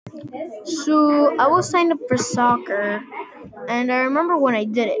So I was signed up for soccer, and I remember when I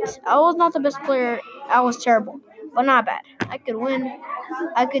did it. I was not the best player. I was terrible, but not bad. I could win.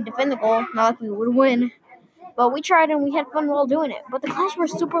 I could defend the goal. Not like we would win, but we tried and we had fun while doing it. But the class were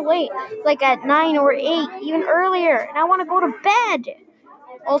super late, like at 9 or 8, even earlier, and I want to go to bed.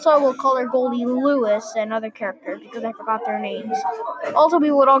 Also, I will call her Goldie Lewis and other characters because I forgot their names. Also,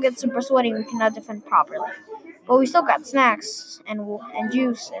 we would all get super sweaty and we cannot defend properly. But we still got snacks and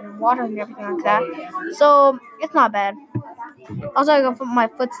juice and water and everything like that. So, it's not bad. Also, I got my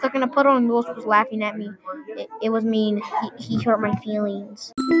foot stuck in a puddle and Lewis was laughing at me. It was mean. He hurt my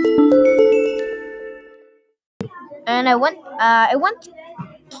feelings. And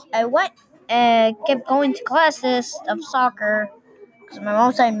kept going to classes of soccer because my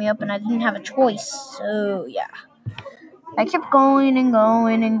mom signed me up and I didn't have a choice. So, yeah. I kept going and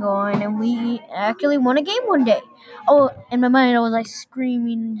going and going, and we actually won a game one day. Oh, in my mind, I was like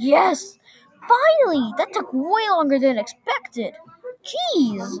screaming, "Yes! Finally! That took way longer than expected!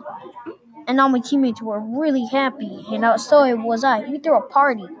 Jeez!" And all my teammates were really happy, and so was I. We threw a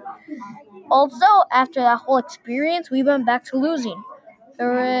party. Also, after that whole experience, we went back to losing.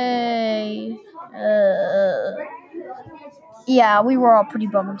 Hooray! Yeah, we were all pretty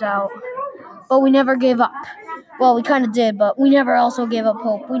bummed out. But we never gave up. Well, we kind of did, but we never also gave up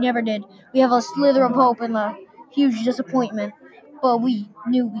hope. We never did. We have a slither of hope and a huge disappointment, but we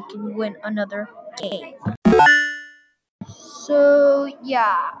knew we can win another game. So,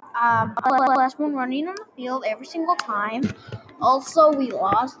 yeah, last one running on the field every single time. Also, we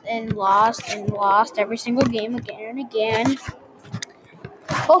lost and lost and lost every single game again and again.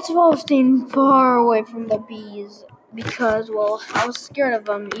 Also, I was staying far away from the bees because, well, I was scared of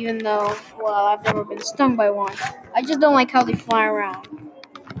them, even though, well, I've never been stung by one. I just don't like how they fly around.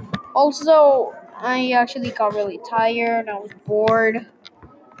 Also, I actually got really tired. I was bored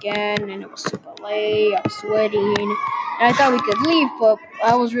again, and it was super late. I was sweating, and I thought we could leave, but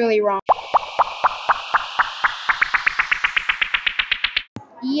I was really wrong.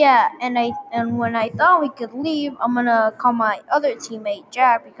 Yeah, and when I thought we could leave, I'm gonna call my other teammate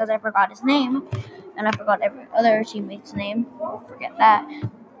Jack because I forgot his name, and I forgot every other teammate's name. Don't forget that.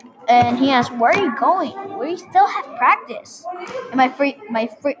 And he asked, "Where are you going? We still have practice." And my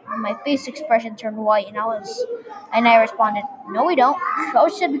face expression turned white, and I responded, "No, we don't.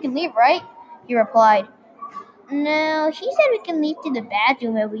 Coach said we can leave, right?" He replied, "No, she said we can leave to the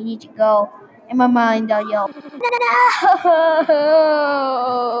bathroom if we need to go." In my mind, I yelled,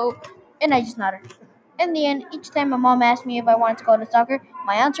 "No!" And I just nodded. In the end, each time my mom asked me if I wanted to go to soccer,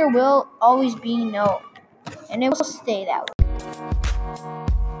 my answer will always be no. And it will stay that way.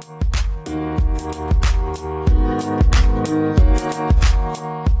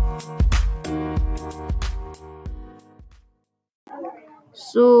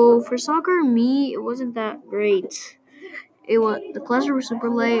 So for soccer, it wasn't that great. The classes were super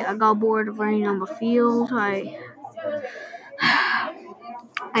late. I got bored of running on the field. I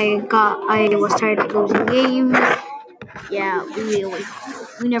was tired of losing games. Yeah,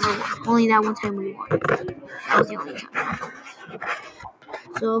 we never won. Only that one time we won. That was the only time.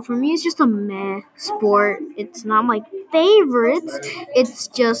 So for me, it's just a meh sport. It's not my favorite. It's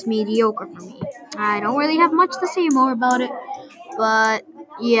just mediocre for me. I don't really have much to say more about it. But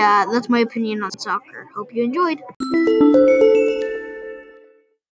yeah, that's my opinion on soccer. Hope you enjoyed.